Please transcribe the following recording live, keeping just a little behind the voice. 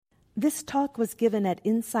This talk was given at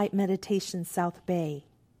Insight Meditation South Bay.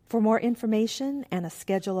 For more information and a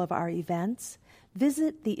schedule of our events,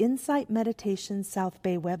 visit the Insight Meditation South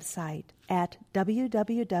Bay website at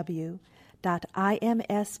www.imsb.org.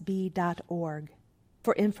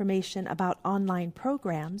 For information about online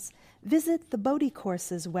programs, visit the Bodhi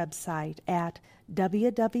Courses website at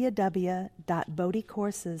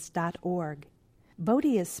www.bodhicourses.org.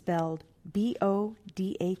 Bodhi is spelled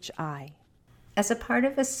B-O-D-H-I. As a part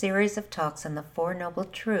of a series of talks on the Four Noble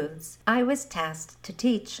Truths, I was tasked to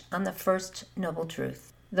teach on the first Noble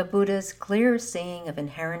Truth, the Buddha's clear seeing of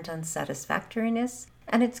inherent unsatisfactoriness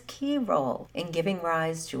and its key role in giving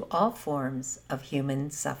rise to all forms of human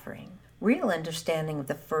suffering. Real understanding of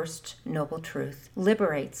the first Noble Truth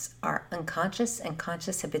liberates our unconscious and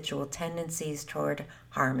conscious habitual tendencies toward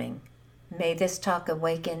harming. May this talk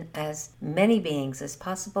awaken as many beings as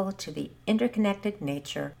possible to the interconnected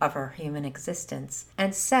nature of our human existence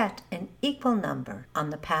and set an equal number on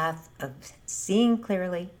the path of seeing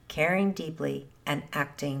clearly, caring deeply, and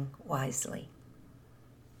acting wisely.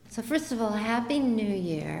 So first of all, Happy New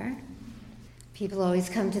Year. People always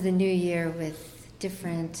come to the New Year with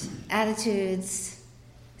different attitudes.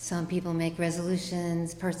 Some people make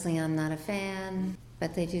resolutions. Personally, I'm not a fan,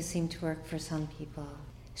 but they do seem to work for some people.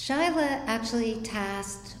 Shaila actually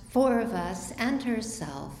tasked four of us and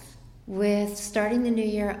herself with starting the new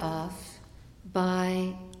year off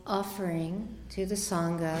by offering to the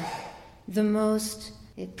Sangha the most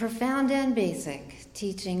profound and basic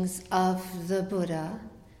teachings of the Buddha,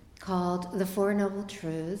 called the Four Noble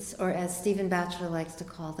Truths, or as Stephen Batchelor likes to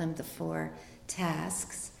call them, the Four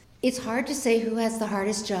Tasks. It's hard to say who has the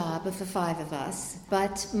hardest job of the five of us,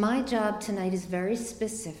 but my job tonight is very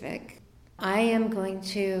specific. I am going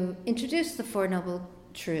to introduce the Four Noble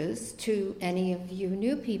Truths to any of you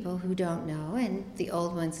new people who don't know, and the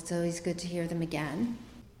old ones, it's always good to hear them again.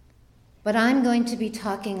 But I'm going to be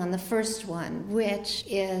talking on the first one, which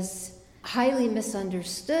is highly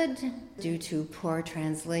misunderstood due to poor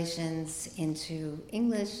translations into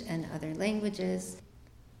English and other languages.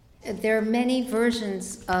 There are many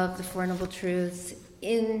versions of the Four Noble Truths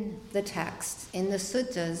in the text, in the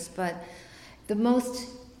suttas, but the most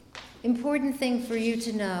important thing for you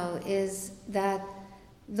to know is that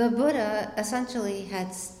the Buddha essentially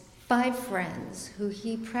had five friends who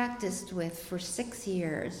he practiced with for 6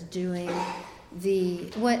 years doing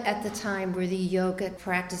what at the time were the yoga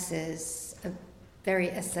practices, very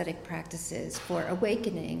ascetic practices for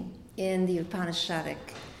awakening in the Upanishadic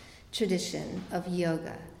tradition of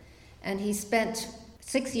yoga. And he spent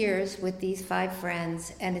 6 years with these five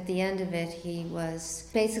friends, and at the end of it, he was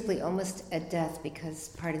basically almost at death because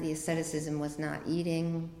part of the asceticism was not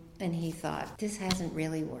eating, and he thought, this hasn't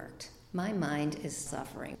really worked. My mind is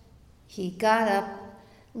suffering. He got up,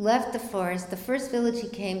 left the forest. The first village he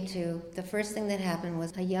came to, the first thing that happened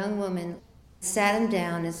was a young woman sat him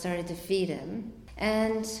down and started to feed him.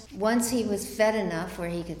 And once he was fed enough where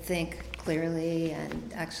he could think clearly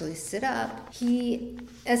and actually sit up, he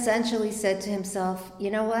essentially said to himself,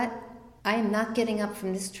 you know what? I am not getting up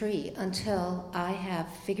from this tree until I have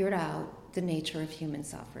figured out the nature of human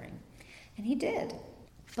suffering. And he did.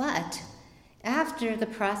 But after the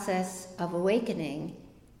process of awakening,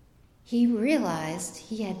 he realized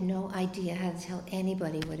he had no idea how to tell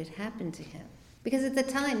anybody what had happened to him. Because at the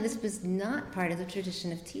time, this was not part of the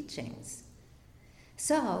tradition of teachings.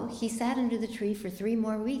 So he sat under the tree for 3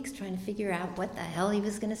 more weeks trying to figure out what the hell he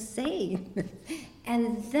was going to say.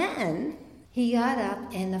 And then he got up,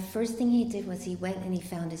 and the first thing he did was he went and he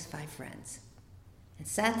found his 5 friends and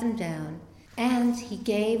sat them down, and he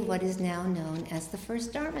gave what is now known as the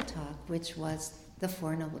first Dharma talk, which was the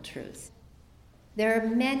Four Noble Truths. There are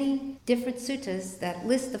many different suttas that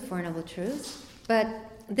list the Four Noble Truths, but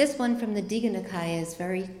this one from the Digha Nikaya is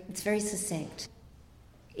very succinct.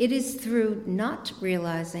 It is through not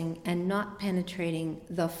realizing and not penetrating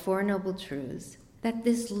the Four Noble Truths that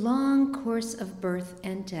this long course of birth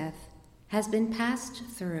and death has been passed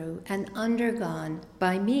through and undergone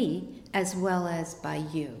by me as well as by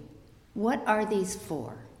you. What are these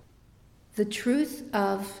 4? The truth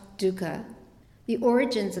of dukkha, the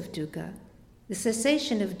origins of dukkha, the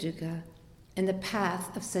cessation of dukkha, and the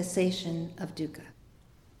path of cessation of dukkha.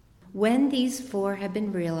 When these 4 have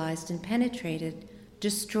been realized and penetrated,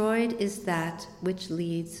 destroyed is that which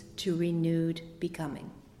leads to renewed becoming.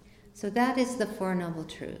 So that is the Four Noble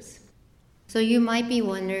Truths. So you might be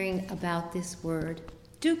wondering about this word,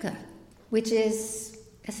 dukkha, which is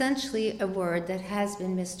essentially a word that has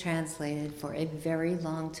been mistranslated for a very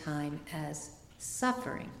long time as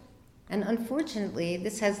suffering. And unfortunately,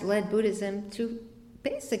 this has led Buddhism to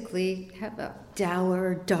basically have a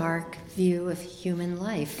dour, dark view of human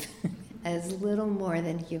life as little more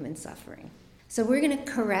than human suffering. So we're going to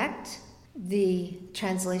correct the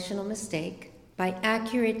translational mistake by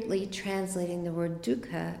accurately translating the word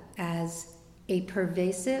dukkha as a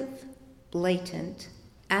pervasive, blatant,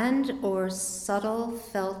 and or subtle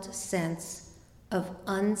felt sense of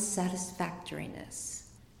unsatisfactoriness,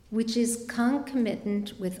 which is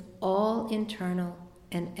concomitant with all internal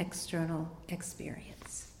and external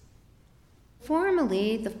experience.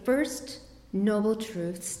 Formally, the first noble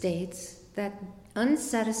truth states that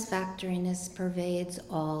unsatisfactoriness pervades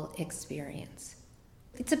all experience.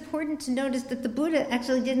 It's important to notice that the Buddha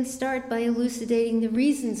actually didn't start by elucidating the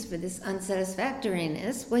reasons for this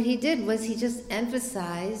unsatisfactoriness. What he did was he just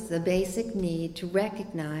emphasized the basic need to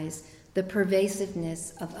recognize the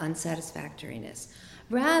pervasiveness of unsatisfactoriness,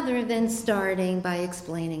 rather than starting by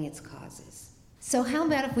explaining its causes. So how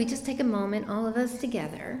about if we just take a moment, all of us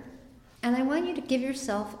together, and I want you to give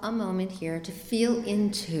yourself a moment here to feel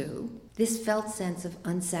into this felt sense of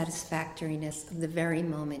unsatisfactoriness of the very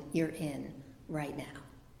moment you're in right now.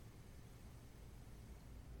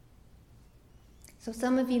 So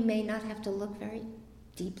some of you may not have to look very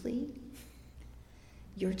deeply.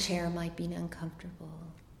 Your chair might be uncomfortable.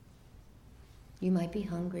 You might be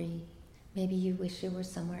hungry. Maybe you wish you were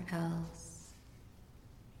somewhere else.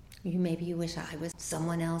 Maybe you wish I was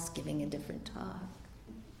someone else giving a different talk.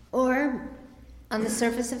 Or on the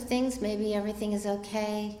surface of things, maybe everything is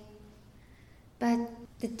okay, but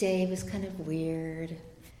the day was kind of weird,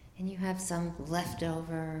 and you have some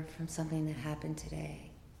leftover from something that happened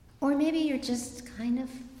today. Or maybe you're just kind of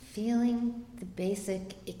feeling the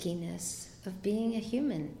basic ickiness of being a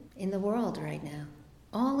human in the world right now.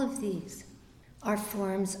 All of these are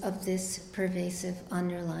forms of this pervasive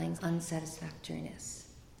underlying unsatisfactoriness.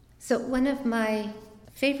 So one of my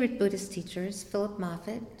favorite Buddhist teachers, Philip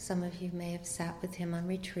Moffitt, some of you may have sat with him on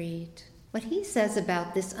retreat. What he says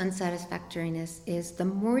about this unsatisfactoriness is the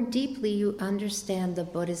more deeply you understand the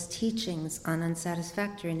Buddha's teachings on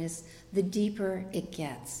unsatisfactoriness, the deeper it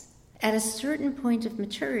gets. At a certain point of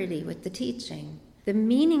maturity with the teaching, the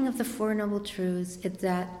meaning of the Four Noble Truths is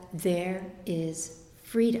that there is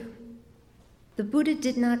freedom. The Buddha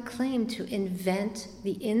did not claim to invent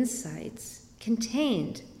the insights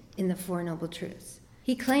contained in the Four Noble Truths.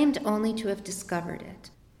 He claimed only to have discovered it.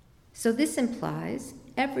 So this implies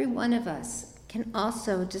every one of us can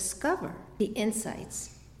also discover the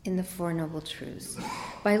insights in the Four Noble Truths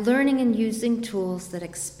by learning and using tools that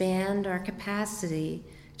expand our capacity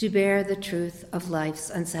to bear the truth of life's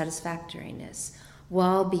unsatisfactoriness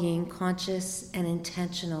while being conscious and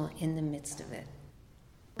intentional in the midst of it.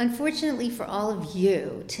 Unfortunately for all of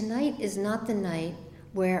you, tonight is not the night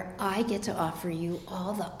where I get to offer you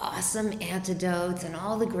all the awesome antidotes and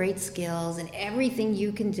all the great skills and everything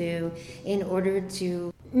you can do in order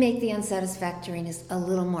to make the unsatisfactoriness a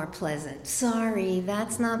little more pleasant. Sorry,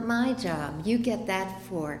 that's not my job. You get that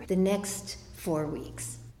for the next 4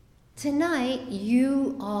 weeks. Tonight,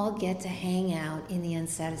 you all get to hang out in the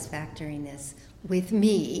unsatisfactoriness with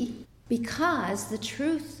me because the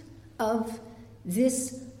truth of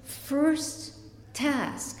this first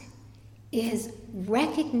task is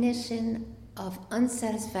recognition of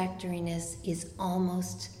unsatisfactoriness is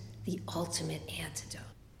almost the ultimate antidote.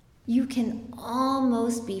 You can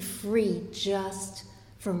almost be free just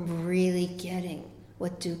from really getting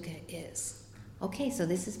what dukkha is. Okay, so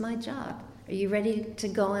this is my job. Are you ready to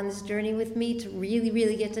go on this journey with me to really,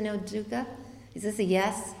 really get to know dukkha? Is this a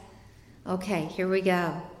yes? Okay, here we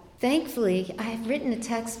go. Thankfully, I have written a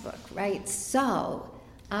textbook, right? So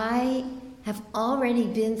I have already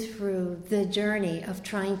been through the journey of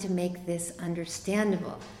trying to make this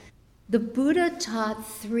understandable. The Buddha taught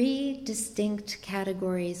 3 distinct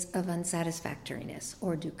categories of unsatisfactoriness,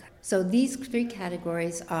 or dukkha. So these 3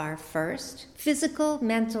 categories are, first, physical,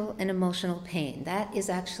 mental, and emotional pain. That is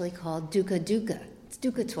actually called dukkha. It's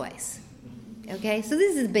dukkha twice. Okay, so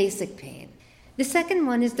this is basic pain. The second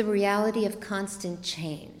one is the reality of constant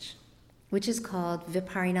change, which is called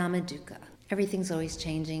viparinama dukkha. Everything's always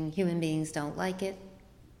changing. Human beings don't like it.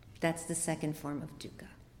 That's the second form of dukkha.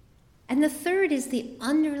 And the third is the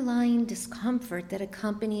underlying discomfort that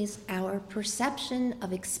accompanies our perception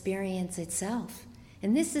of experience itself.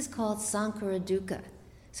 And this is called sankhara dukkha.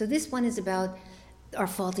 So this one is about our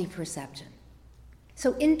faulty perception.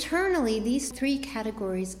 So internally, these 3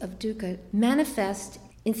 categories of dukkha manifest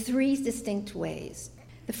in 3 distinct ways.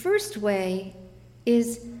 The first way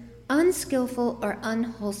is unskillful or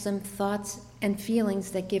unwholesome thoughts and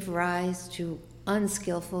feelings that give rise to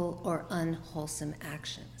unskillful or unwholesome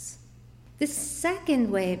actions. The second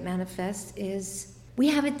way it manifests is We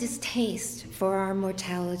have a distaste for our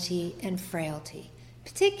mortality and frailty,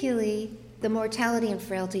 particularly the mortality and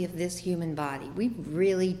frailty of this human body. We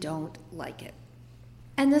really don't like it.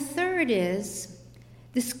 And the third is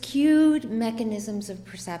the skewed mechanisms of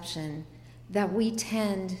perception that we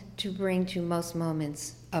tend to bring to most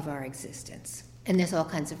moments of our existence. And there's all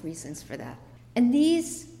kinds of reasons for that. And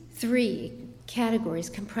these three categories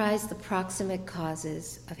comprise the proximate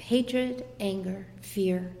causes of hatred, anger,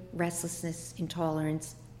 fear, restlessness,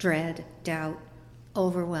 intolerance, dread, doubt,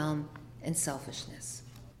 overwhelm, and selfishness.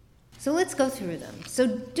 So let's go through them. So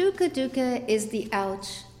dukkha is the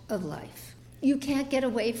ouch of life. You can't get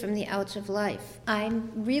away from the ouch of life.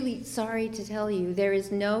 I'm really sorry to tell you, there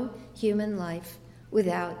is no human life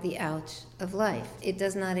without the ouch of life. It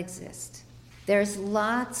does not exist. There's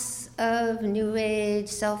lots of New Age,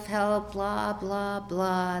 self-help, blah, blah,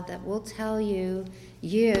 blah, that will tell you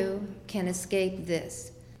you can escape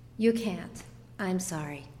this. You can't. I'm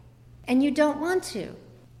sorry. And you don't want to.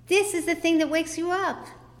 This is the thing that wakes you up.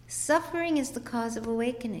 Suffering is the cause of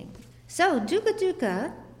awakening. So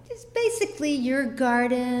dukkha is basically your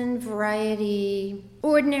garden variety,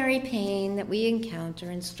 ordinary pain that we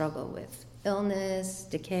encounter and struggle with. Illness,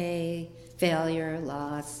 decay, failure,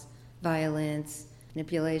 loss, violence,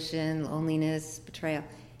 manipulation, loneliness, betrayal.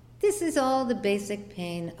 This is all the basic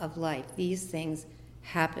pain of life. These things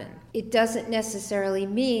happen. It doesn't necessarily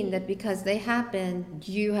mean that because they happen,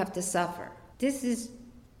 you have to suffer. This is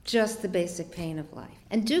just the basic pain of life.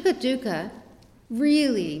 And dukkha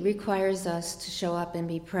really requires us to show up and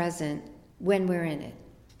be present when we're in it.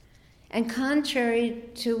 And contrary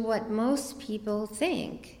to what most people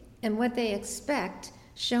think and what they expect,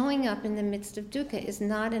 showing up in the midst of dukkha is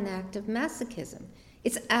not an act of masochism.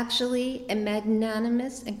 It's actually a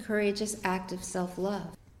magnanimous and courageous act of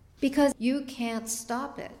self-love, because you can't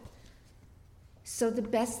stop it. So the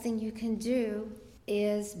best thing you can do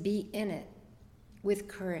is be in it with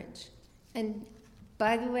courage. And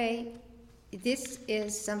by the way, this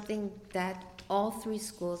is something that all three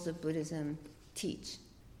schools of Buddhism teach.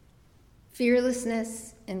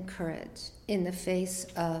 Fearlessness and courage in the face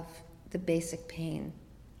of the basic pain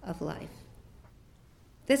of life.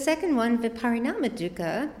 The second one, viparinama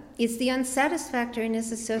dukkha, is the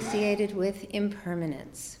unsatisfactoriness associated with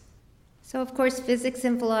impermanence. So, of course, physics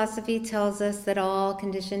and philosophy tells us that all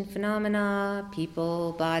conditioned phenomena,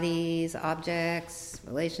 people, bodies, objects,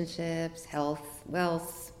 relationships, health,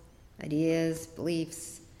 wealth, ideas,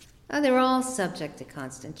 beliefs, they're all subject to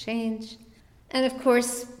constant change. And of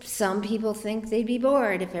course, some people think they'd be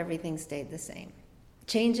bored if everything stayed the same.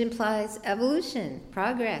 Change implies evolution,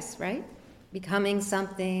 progress, right? Becoming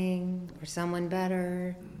something or someone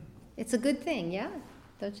better. It's a good thing, yeah?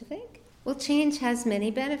 Don't you think? Well, change has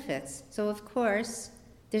many benefits. So, of course,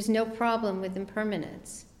 there's no problem with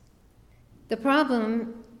impermanence. The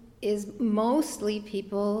problem is mostly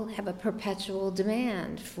people have a perpetual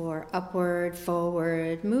demand for upward,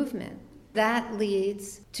 forward movement. That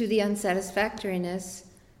leads to the unsatisfactoriness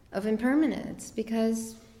of impermanence,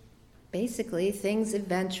 because basically things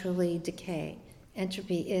eventually decay.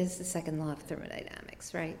 Entropy is the second law of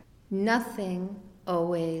thermodynamics, right? Nothing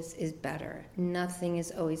always is better. Nothing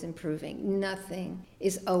is always improving. Nothing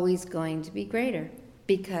is always going to be greater,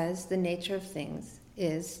 because the nature of things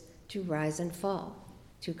is to rise and fall,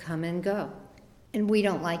 to come and go. And we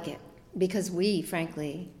don't like it, because we,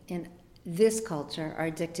 frankly, in this culture are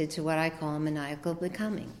addicted to what I call maniacal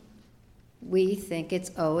becoming. We think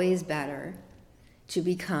it's always better to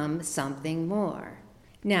become something more.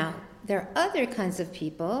 Now, there are other kinds of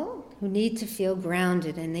people who need to feel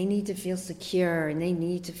grounded, and they need to feel secure, and they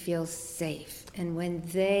need to feel safe. And when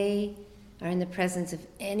they are in the presence of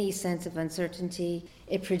any sense of uncertainty,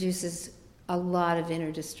 it produces a lot of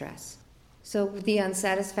inner distress. So the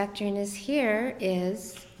unsatisfactoriness here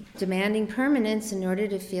is demanding permanence in order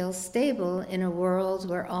to feel stable in a world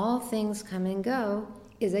where all things come and go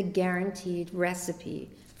is a guaranteed recipe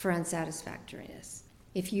for unsatisfactoriness.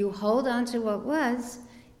 If you hold on to what was,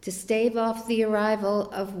 to stave off the arrival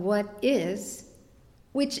of what is,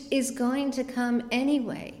 which is going to come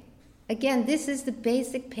anyway. Again, this is the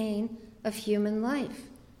basic pain of human life.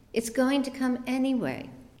 It's going to come anyway.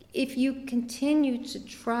 If you continue to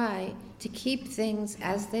try to keep things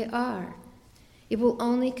as they are, it will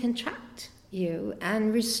only contract you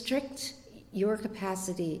and restrict your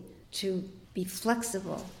capacity to be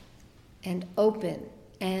flexible and open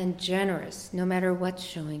and generous, no matter what's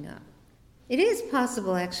showing up. It is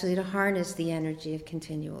possible, actually, to harness the energy of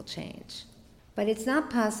continual change. But it's not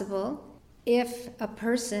possible if a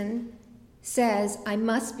person says, I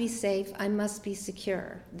must be safe, I must be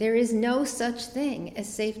secure. There is no such thing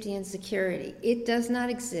as safety and security. It does not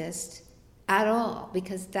exist at all,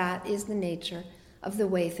 because that is the nature of the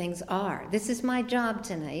way things are. This is my job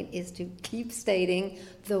tonight, is to keep stating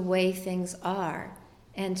the way things are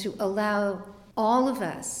and to allow all of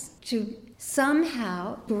us to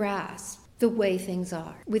somehow grasp the way things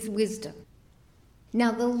are with wisdom.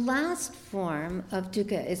 Now, the last form of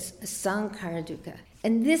dukkha is sankhara dukkha,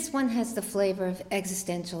 and this one has the flavor of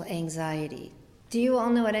existential anxiety. Do you all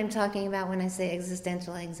know what I'm talking about when I say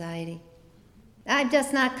existential anxiety? I'm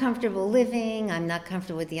just not comfortable living. I'm not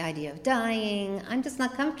comfortable with the idea of dying. I'm just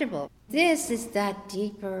not comfortable. This is that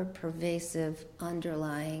deeper, pervasive,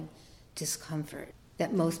 underlying discomfort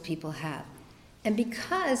that most people have. And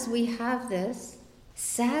because we have this,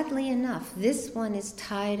 sadly enough, this one is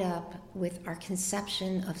tied up with our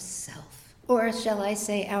conception of self, or shall I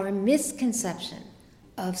say our misconception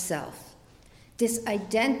of self. This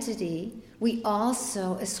identity we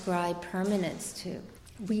also ascribe permanence to.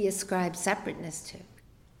 We ascribe separateness to.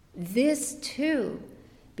 This, too,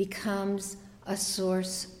 becomes a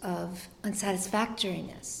source of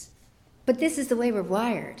unsatisfactoriness. But this is the way we're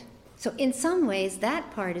wired. So in some ways,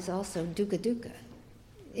 that part is also dukkha dukkha.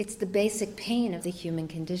 It's the basic pain of the human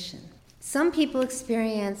condition. Some people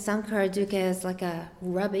experience sankhara dukkha as like a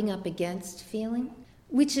rubbing up against feeling,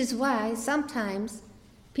 which is why sometimes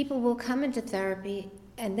people will come into therapy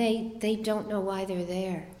and they don't know why they're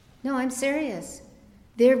there. No, I'm serious.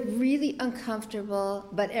 They're really uncomfortable,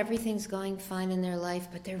 but everything's going fine in their life,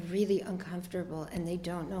 but they're really uncomfortable and they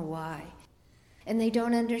don't know why. And they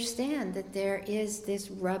don't understand that there is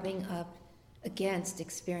this rubbing up against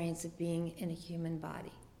experience of being in a human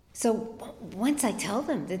body. So once I tell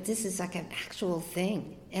them that this is like an actual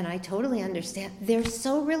thing, and I totally understand, they're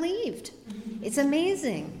so relieved. It's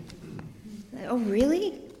amazing. Oh,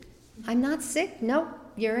 really? I'm not sick? Nope,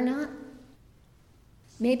 you're not.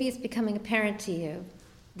 Maybe it's becoming apparent to you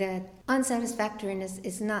that unsatisfactoriness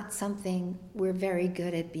is not something we're very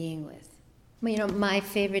good at being with. You know, my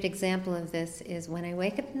favorite example of this is when I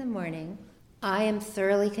wake up in the morning, I am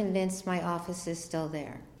thoroughly convinced my office is still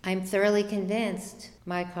there. I'm thoroughly convinced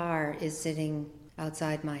my car is sitting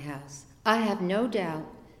outside my house. I have no doubt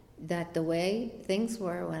that the way things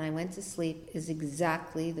were when I went to sleep is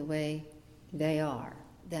exactly the way they are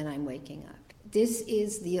then I'm waking up. This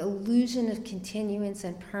is the illusion of continuance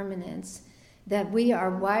and permanence that we are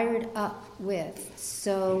wired up with,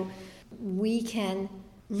 so we can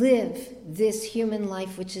live this human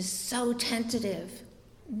life which is so tentative.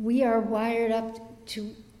 We are wired up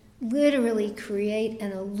to literally create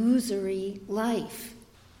an illusory life,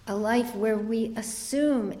 a life where we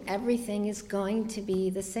assume everything is going to be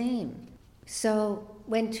the same. So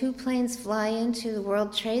when 2 planes fly into the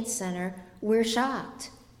World Trade Center, we're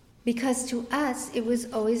shocked, because to us it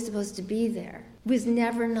was always supposed to be there. It was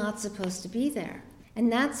never not supposed to be there.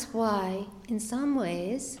 And that's why, in some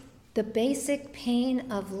ways, the basic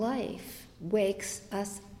pain of life wakes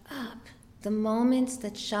us up. The moments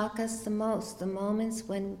that shock us the most, the moments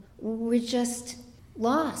when we're just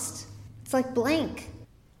lost. It's like blank.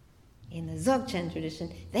 In the Dzogchen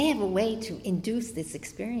tradition, they have a way to induce this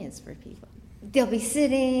experience for people. They'll be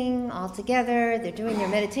sitting all together, they're doing their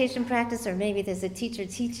meditation practice, or maybe there's a teacher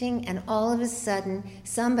teaching, and all of a sudden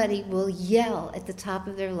somebody will yell at the top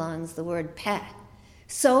of their lungs the word "pet,"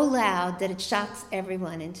 so loud that it shocks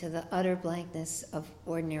everyone into the utter blankness of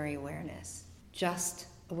ordinary awareness, just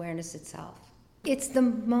awareness itself. It's the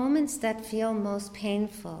moments that feel most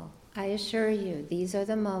painful. I assure you, these are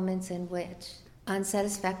the moments in which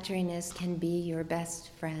unsatisfactoriness can be your best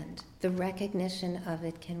friend. The recognition of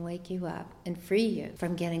it can wake you up and free you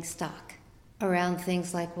from getting stuck around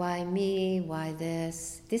things like, why me, why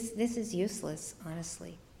this? This is useless,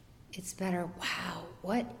 honestly. It's better, wow,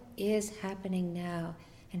 what is happening now,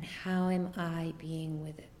 and how am I being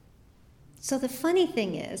with it? So the funny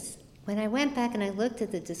thing is, when I went back and I looked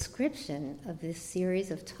at the description of this series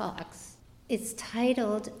of talks, it's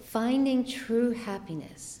titled Finding True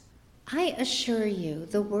Happiness. I assure you,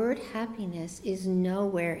 the word happiness is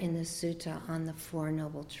nowhere in the sutta on the Four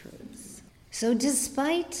Noble Truths. So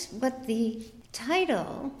despite what the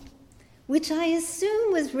title, which I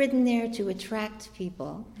assume was written there to attract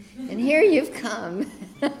people, and here you've come,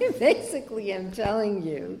 I basically am telling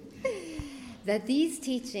you that these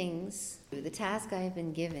teachings, the task I have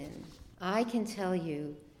been given, I can tell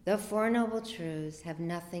you the Four Noble Truths have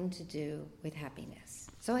nothing to do with happiness.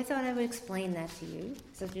 So I thought I would explain that to you,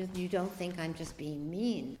 so you don't think I'm just being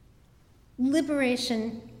mean.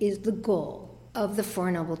 Liberation is the goal of the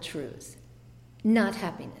Four Noble Truths, not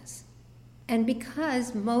happiness. And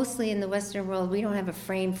because mostly in the Western world we don't have a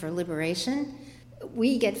frame for liberation,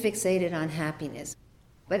 we get fixated on happiness.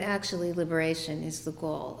 but actually liberation is the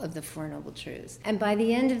goal of the Four Noble Truths. And by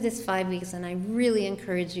the end of this 5 weeks, and I really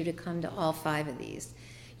encourage you to come to all 5 of these,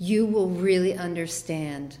 you will really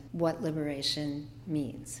understand what liberation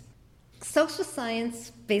means. Social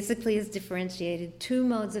science basically has differentiated 2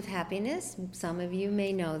 modes of happiness. Some of you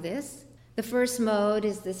may know this. The first mode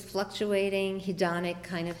is this fluctuating, hedonic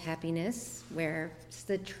kind of happiness, where it's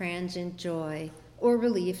the transient joy or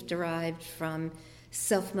relief derived from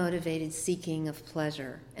self-motivated seeking of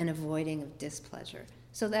pleasure and avoiding of displeasure.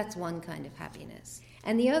 So that's one kind of happiness.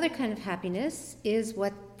 And the other kind of happiness is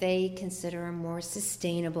what they consider a more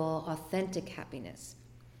sustainable, authentic happiness.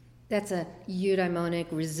 That's a eudaimonic,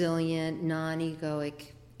 resilient,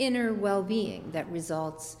 non-egoic inner well-being that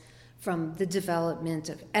results from the development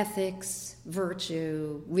of ethics,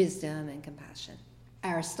 virtue, wisdom, and compassion.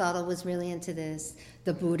 Aristotle was really into this.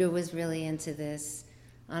 The Buddha was really into this.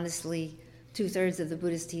 Honestly, 2/3 of the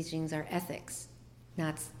Buddhist teachings are ethics,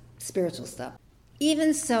 not spiritual stuff.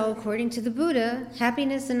 Even so, according to the Buddha,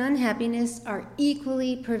 happiness and unhappiness are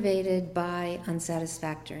equally pervaded by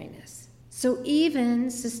unsatisfactoriness. So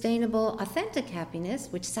even sustainable, authentic happiness,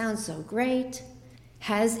 which sounds so great,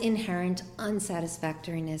 has inherent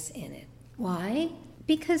unsatisfactoriness in it. Why?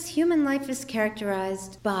 Because human life is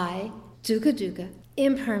characterized by dukkha,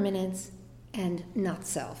 impermanence, and not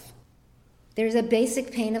self. There's a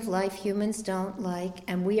basic pain of life humans don't like,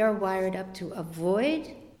 and we are wired up to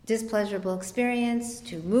avoid displeasurable experience,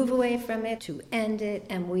 to move away from it, to end it,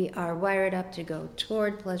 and we are wired up to go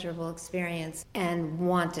toward pleasurable experience and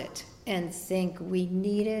want it and think we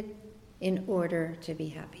need it in order to be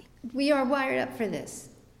happy. We are wired up for this.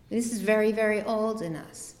 This is very, very old in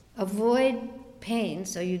us. Avoid pain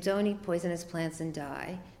so you don't eat poisonous plants and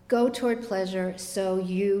die. Go toward pleasure so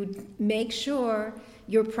you make sure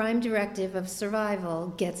your prime directive of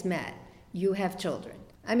survival gets met. You have children.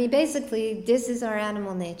 I mean, basically, this is our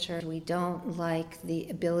animal nature. We don't like the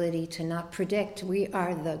ability to not predict. We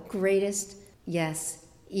are the greatest, yes,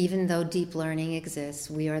 even though deep learning exists,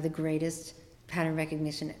 we are the greatest pattern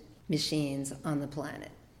recognition machines on the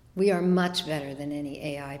planet. We are much better than any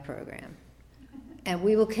AI program. And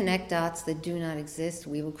we will connect dots that do not exist.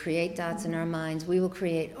 We will create dots in our minds. We will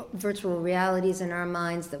create virtual realities in our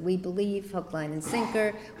minds that we believe, hook, line, and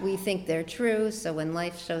sinker. We think they're true, so when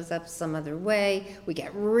life shows up some other way, we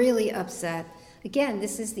get really upset. Again,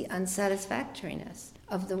 this is the unsatisfactoriness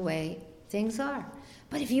of the way things are.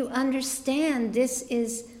 But if you understand this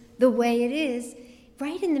is the way it is,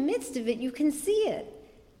 right in the midst of it, you can see it.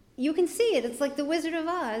 You can see it. It's like the Wizard of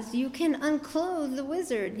Oz. You can unclothe the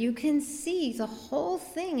wizard. You can see the whole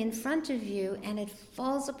thing in front of you, and it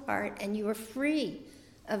falls apart, and you are free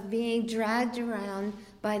of being dragged around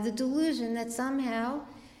by the delusion that somehow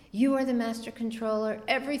you are the master controller.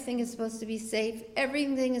 Everything is supposed to be safe.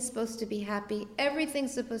 Everything is supposed to be happy.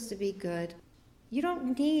 Everything's supposed to be good. You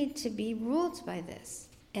don't need to be ruled by this.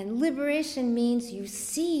 And liberation means you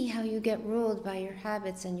see how you get ruled by your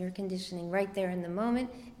habits and your conditioning right there in the moment,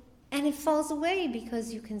 and it falls away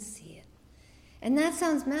because you can see it. And that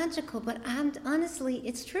sounds magical, but honestly,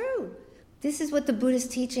 it's true. This is what the Buddhist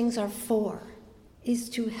teachings are for, is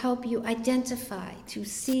to help you identify, to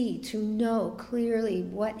see, to know clearly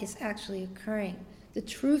what is actually occurring, the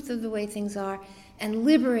truth of the way things are, and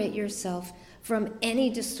liberate yourself from any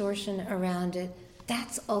distortion around it.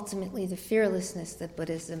 That's ultimately the fearlessness that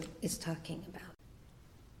Buddhism is talking about.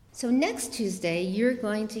 So next Tuesday, you're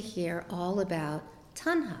going to hear all about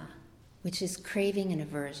tanha, which is craving and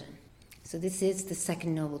aversion. So this is the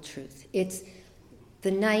second noble truth. It's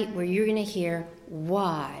the night where you're going to hear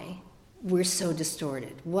why we're so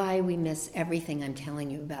distorted, why we miss everything I'm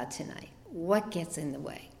telling you about tonight, what gets in the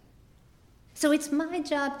way. So it's my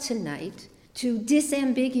job tonight to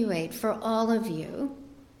disambiguate for all of you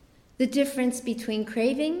the difference between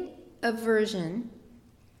craving, aversion,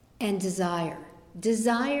 and desire.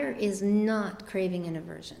 Desire is not craving and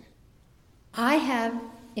aversion. I have,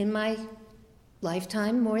 in my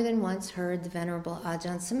lifetime, more than once heard the Venerable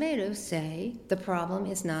Ajahn Sumedho say, the problem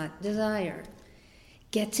is not desire.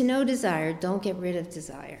 Get to know desire, don't get rid of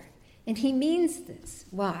desire. And he means this.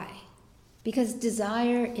 Why? Because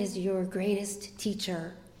desire is your greatest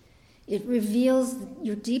teacher. It reveals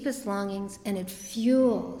your deepest longings, and it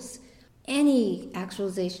fuels any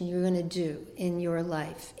actualization you're going to do in your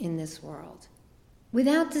life in this world.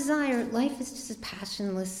 Without desire, life is just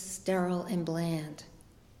passionless, sterile, and bland.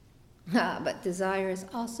 But desire is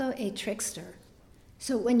also a trickster.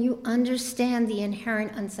 So when you understand the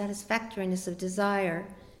inherent unsatisfactoriness of desire,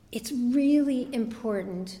 it's really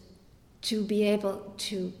important to be able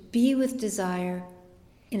to be with desire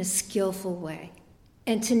in a skillful way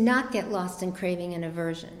and to not get lost in craving and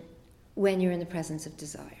aversion. when you're in the presence of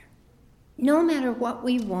desire. No matter what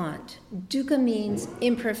we want, dukkha means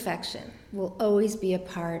imperfection will always be a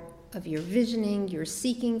part of your visioning, your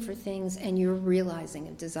seeking for things, and your realizing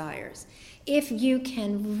of desires. If you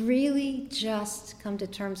can really just come to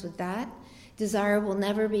terms with that, desire will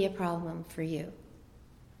never be a problem for you.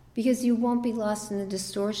 Because you won't be lost in the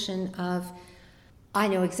distortion of, I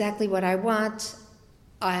know exactly what I want,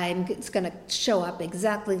 it's going to show up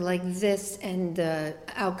exactly like this, and the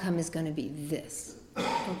outcome is going to be this.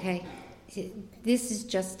 Okay? This is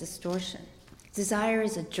just distortion. Desire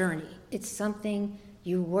is a journey. It's something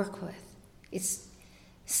you work with. It's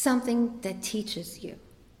something that teaches you.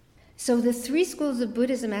 So the three schools of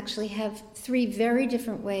Buddhism actually have three very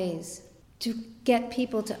different ways to get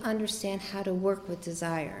people to understand how to work with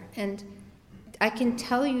desire. And I can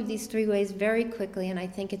tell you these three ways very quickly, and I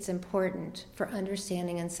think it's important for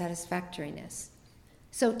understanding unsatisfactoriness.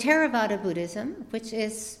 So Theravada Buddhism, which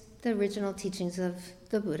is the original teachings of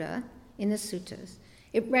the Buddha in the suttas,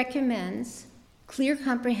 it recommends clear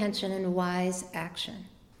comprehension and wise action.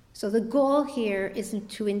 So the goal here is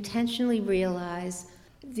to intentionally realize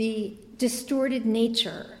the distorted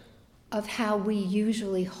nature of how we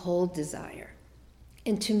usually hold desire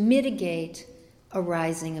and to mitigate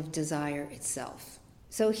arising of desire itself.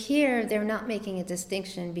 So here they're not making a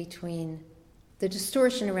distinction between the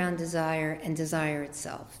distortion around desire and desire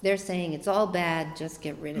itself. They're saying it's all bad, just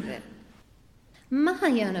get rid of it.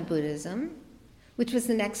 Mahayana Buddhism, which was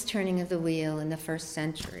the next turning of the wheel in the 1st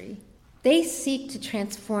century, they seek to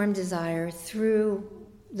transform desire through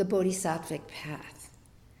the bodhisattvic path.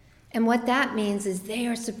 And what that means is they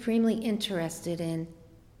are supremely interested in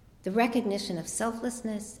the recognition of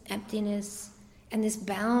selflessness, emptiness, and this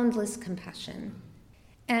boundless compassion.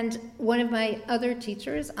 And one of my other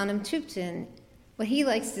teachers, Anam Thupten, what he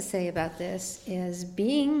likes to say about this is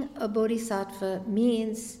being a bodhisattva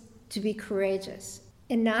means to be courageous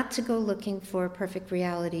and not to go looking for perfect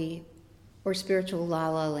reality or spiritual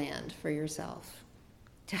la-la land for yourself.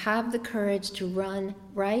 To have the courage to run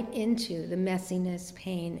right into the messiness,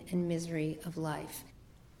 pain, and misery of life.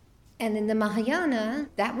 And in the Mahayana,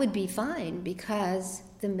 that would be fine because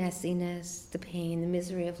the messiness, the pain, the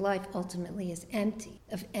misery of life ultimately is empty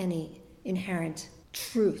of any inherent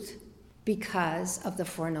truth because of the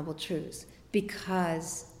Four Noble Truths,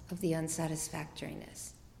 because of the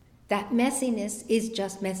unsatisfactoriness. That messiness is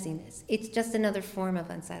just messiness. It's just another form of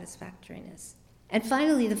unsatisfactoriness. And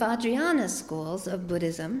finally, the Vajrayana schools of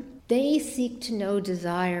Buddhism, they seek to know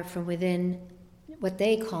desire from within what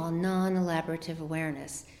they call non-elaborative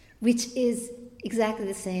awareness, which is exactly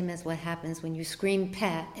the same as what happens when you scream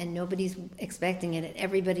pet and nobody's expecting it and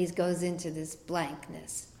everybody goes into this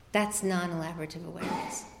blankness. That's non-elaborative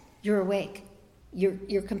awareness. You're awake.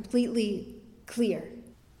 You're completely clear.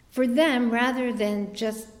 For them, rather than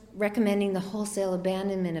just recommending the wholesale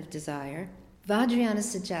abandonment of desire, Vajrayana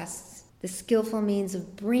suggests the skillful means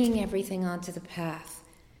of bringing everything onto the path.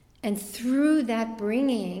 And through that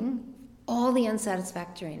bringing all the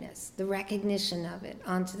unsatisfactoriness, the recognition of it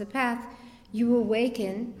onto the path, you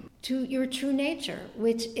awaken to your true nature,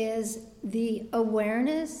 which is the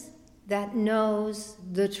awareness that knows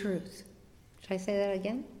the truth. Should I say that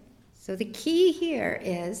again? So the key here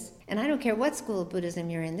is, and I don't care what school of Buddhism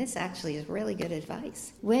you're in, this actually is really good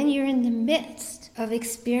advice. When you're in the midst of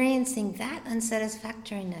experiencing that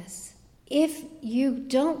unsatisfactoriness, if you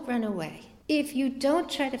don't run away, if you don't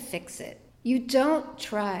try to fix it, you don't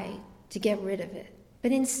try to get rid of it,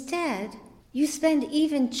 but instead you spend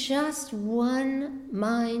even just one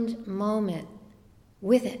mind moment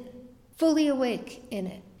with it, fully awake in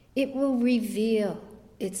it, it will reveal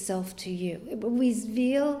itself to you. It will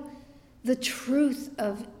reveal the truth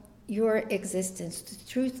of your existence, the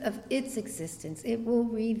truth of its existence. It will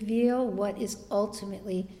reveal what is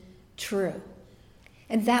ultimately true.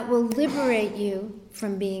 And that will liberate you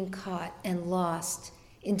from being caught and lost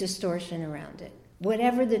in distortion around it,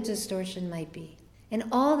 whatever the distortion might be. And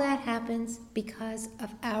all that happens because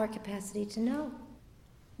of our capacity to know,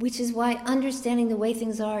 which is why understanding the way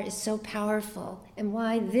things are is so powerful, and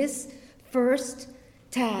why this first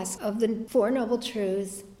task of the Four Noble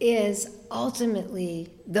Truths is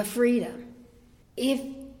ultimately the freedom. If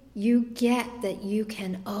you get that you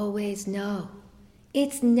can always know,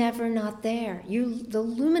 it's never not there. The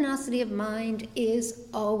luminosity of mind is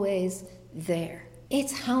always there.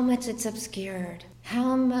 It's how much it's obscured,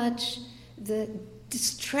 how much the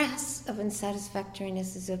distress of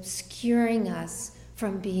unsatisfactoriness is obscuring us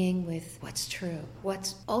from being with what's true,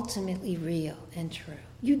 what's ultimately real and true.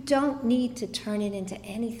 You don't need to turn it into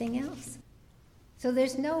anything else. So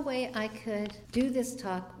there's no way I could do this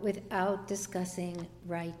talk without discussing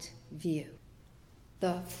right view.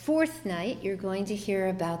 The fourth night, you're going to hear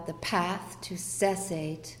about the path to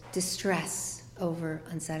cessate distress over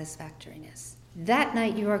unsatisfactoriness. That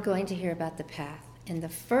night, you are going to hear about the path. And the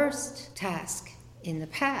first task in the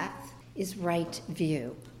path is right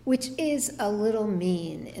view, which is a little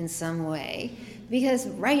mean in some way, because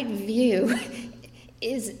right view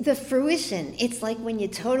is the fruition. It's like when you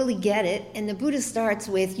totally get it, and the Buddha starts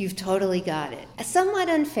with, you've totally got it. Somewhat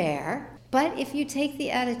unfair, but if you take the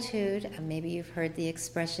attitude, and maybe you've heard the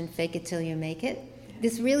expression, fake it till you make it,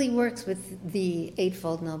 this really works with the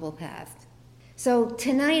Eightfold Noble Path. So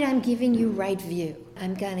tonight I'm giving you right view.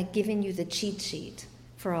 I'm giving you the cheat sheet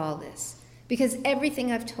for all this, because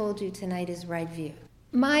everything I've told you tonight is right view.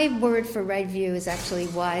 My word for right view is actually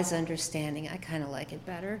wise understanding. I kind of like it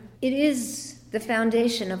better. It is the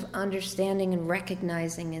foundation of understanding and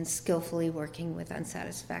recognizing and skillfully working with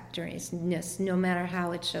unsatisfactoriness, no matter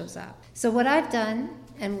how it shows up. So what I've done,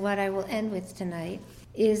 and what I will end with tonight,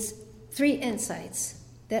 is 3 insights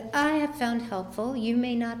that I have found helpful. You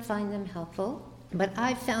may not find them helpful, but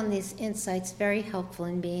I've found these insights very helpful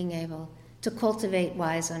in being able to cultivate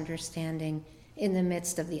wise understanding in the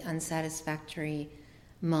midst of the unsatisfactory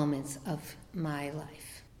moments of my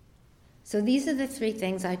life. So these are the 3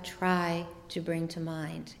 things I try to bring to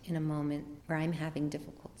mind in a moment where I'm having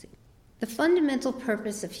difficulty. The fundamental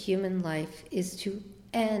purpose of human life is to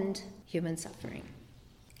end human suffering.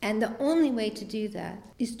 And the only way to do that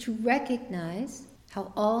is to recognize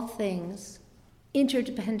how all things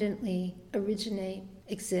interdependently originate,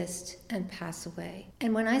 exist, and pass away.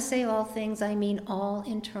 And when I say all things, I mean all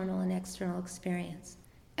internal and external experience.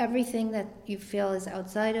 Everything that you feel is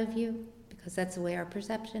outside of you, because that's the way our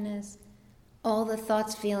perception is. All the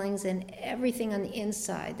thoughts, feelings, and everything on the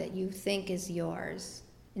inside that you think is yours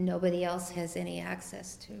and nobody else has any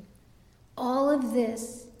access to. All of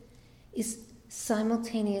this is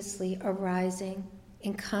simultaneously arising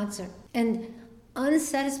in concert. And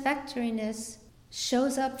unsatisfactoriness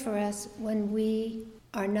shows up for us when we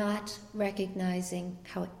are not recognizing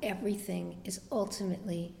how everything is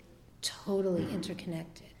ultimately totally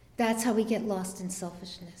interconnected. That's how we get lost in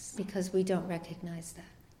selfishness, because we don't recognize that.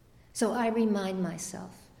 So I remind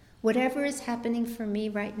myself, whatever is happening for me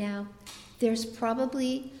right now, there's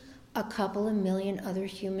probably a couple of million other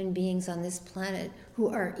human beings on this planet who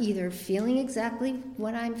are either feeling exactly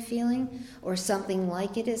what I'm feeling or something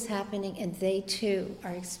like it is happening, and they too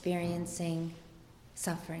are experiencing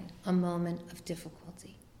suffering, a moment of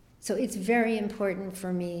difficulty. So it's very important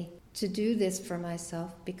for me to do this for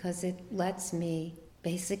myself, because it lets me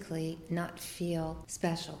basically not feel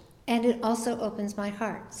special. And it also opens my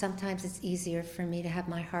heart. Sometimes it's easier for me to have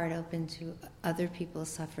my heart open to other people's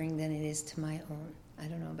suffering than it is to my own. I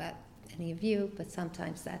don't know about any of you, but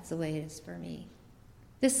sometimes that's the way it is for me.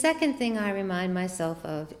 The second thing I remind myself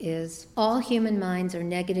of is all human minds are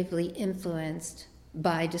negatively influenced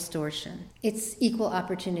by distortion. It's equal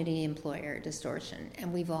opportunity employer distortion,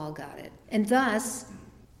 and we've all got it. And thus,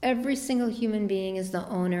 every single human being is the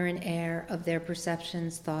owner and heir of their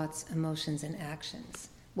perceptions, thoughts, emotions, and actions,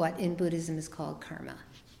 what in Buddhism is called karma.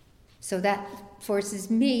 So that forces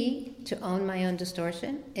me to own my own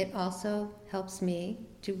distortion. It also helps me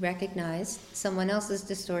to recognize someone else's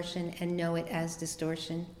distortion and know it as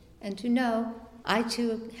distortion, and to know I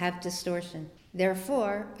too have distortion.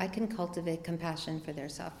 Therefore, I can cultivate compassion for their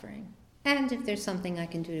suffering. And if there's something I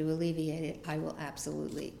can do to alleviate it, I will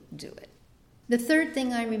absolutely do it. The third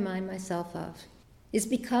thing I remind myself of is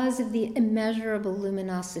because of the immeasurable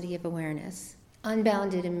luminosity of awareness,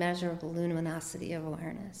 unbounded, immeasurable luminosity of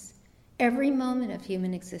awareness, every moment of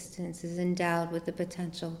human existence is endowed with the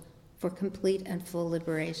potential for complete and full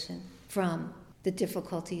liberation from the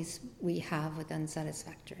difficulties we have with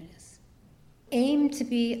unsatisfactoriness. Aim to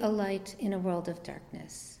be a light in a world of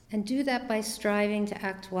darkness, and do that by striving to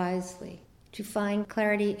act wisely, to find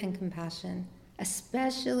clarity and compassion,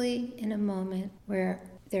 especially in a moment where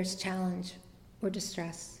there's challenge or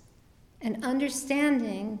distress, and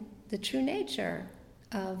understanding the true nature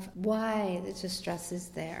of why the distress is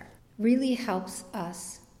there really helps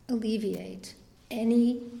us alleviate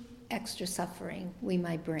any extra suffering we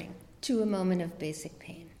might bring to a moment of basic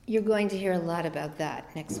pain. You're going to hear a lot about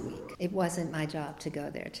that next week. It wasn't my job to go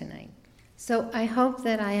there tonight. So I hope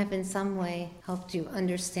that I have in some way helped you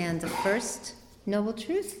understand the first noble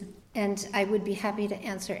truth, and I would be happy to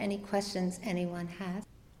answer any questions anyone has.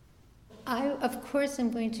 I, of course, am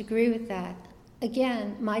going to agree with that.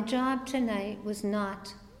 Again, my job tonight was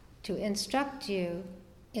not to instruct you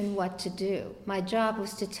in what to do. My job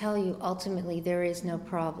was to tell you ultimately there is no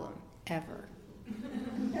problem, ever.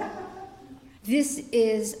 This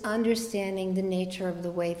is understanding the nature of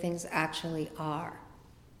the way things actually are.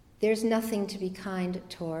 there's nothing to be kind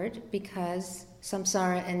toward, because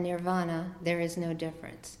samsara and nirvana, there is no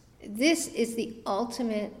difference. This is the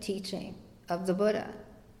ultimate teaching of the Buddha.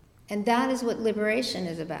 And that is what liberation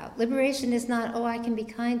is about. Liberation is not, I can be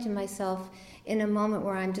kind to myself in a moment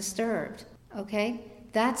where I'm disturbed. Okay?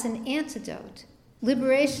 That's an antidote.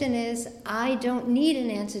 Liberation is, I don't need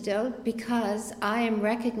an antidote because I am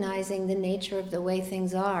recognizing the nature of the way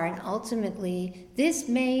things are. And ultimately, this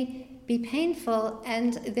may be painful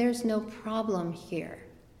and there's no problem here.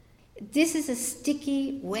 This is a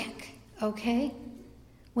sticky wick, okay?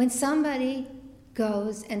 When somebody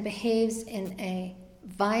goes and behaves in a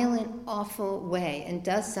violent, awful way and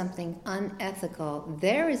does something unethical,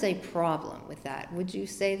 there is a problem with that. Would you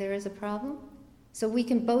say there is a problem? So we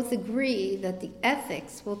can both agree that the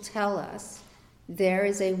ethics will tell us there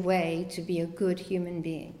is a way to be a good human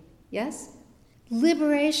being. Yes?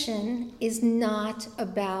 Liberation is not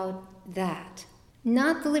about that.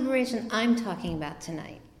 Not the liberation I'm talking about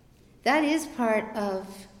tonight. That is part of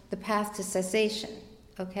the path to cessation,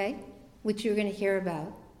 okay? Which you're going to hear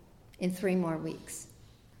about in 3 more weeks.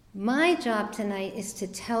 My job tonight is to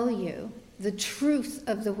tell you the truth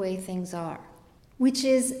of the way things are, which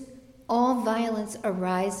is all violence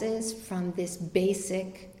arises from this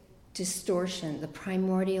basic distortion, the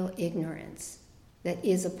primordial ignorance that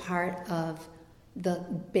is a part of the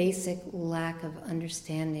basic lack of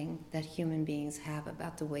understanding that human beings have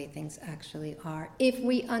about the way things actually are. If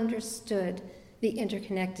we understood the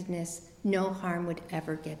interconnectedness, no harm would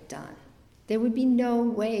ever get done. There would be no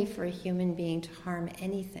way for a human being to harm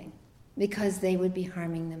anything because they would be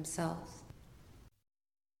harming themselves.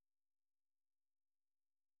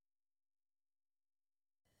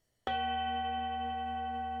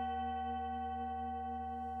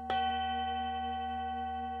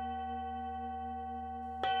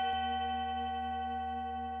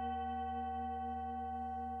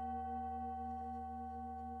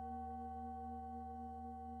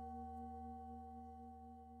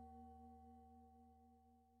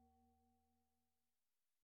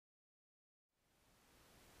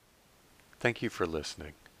 Thank you for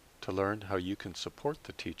listening. To learn how you can support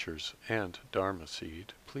the teachers and Dharma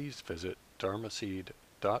Seed, please visit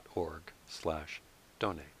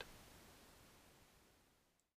dharmaseed.org/donate.